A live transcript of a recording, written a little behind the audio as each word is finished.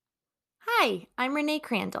Hi, I'm Rene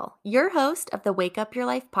Crandall, your host of the Wake Up Your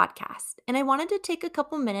Life podcast, and I wanted to take a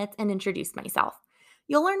couple minutes and introduce myself.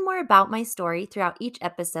 You'll learn more about my story throughout each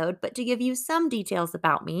episode, but to give you some details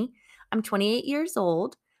about me, I'm 28 years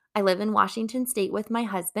old. I live in Washington State with my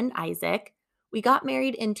husband, Isaac. We got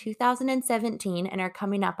married in 2017 and are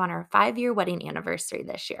coming up on our 5-year wedding anniversary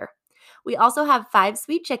this year. We also have 5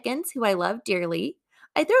 sweet chickens who I love dearly.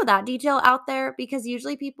 I throw that detail out there because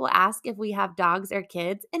usually people ask if we have dogs or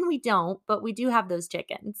kids, and we don't, but we do have those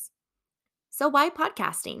chickens. So, why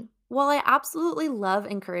podcasting? Well, I absolutely love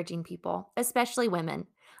encouraging people, especially women.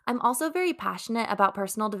 I'm also very passionate about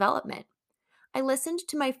personal development. I listened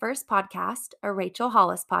to my first podcast, a Rachel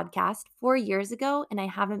Hollis podcast, 4 years ago, and I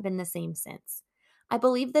haven't been the same since. I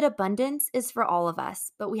believe that abundance is for all of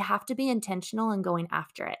us, but we have to be intentional in going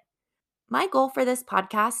after it. My goal for this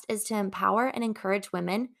podcast is to empower and encourage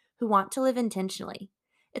women who want to live intentionally.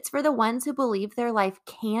 It's for the ones who believe their life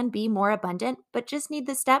can be more abundant, but just need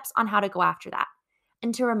the steps on how to go after that.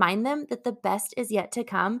 And to remind them that the best is yet to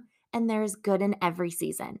come and there is good in every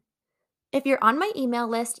season. If you're on my email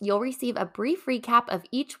list, you'll receive a brief recap of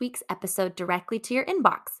each week's episode directly to your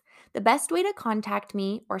inbox. The best way to contact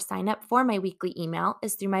me or sign up for my weekly email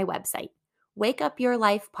is through my website,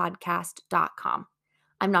 wakeupyourlifepodcast.com.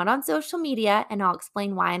 I'm not on social media, and I'll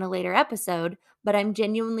explain why in a later episode, but I'm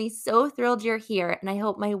genuinely so thrilled you're here, and I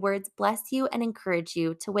hope my words bless you and encourage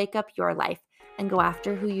you to wake up your life and go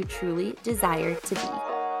after who you truly desire to be.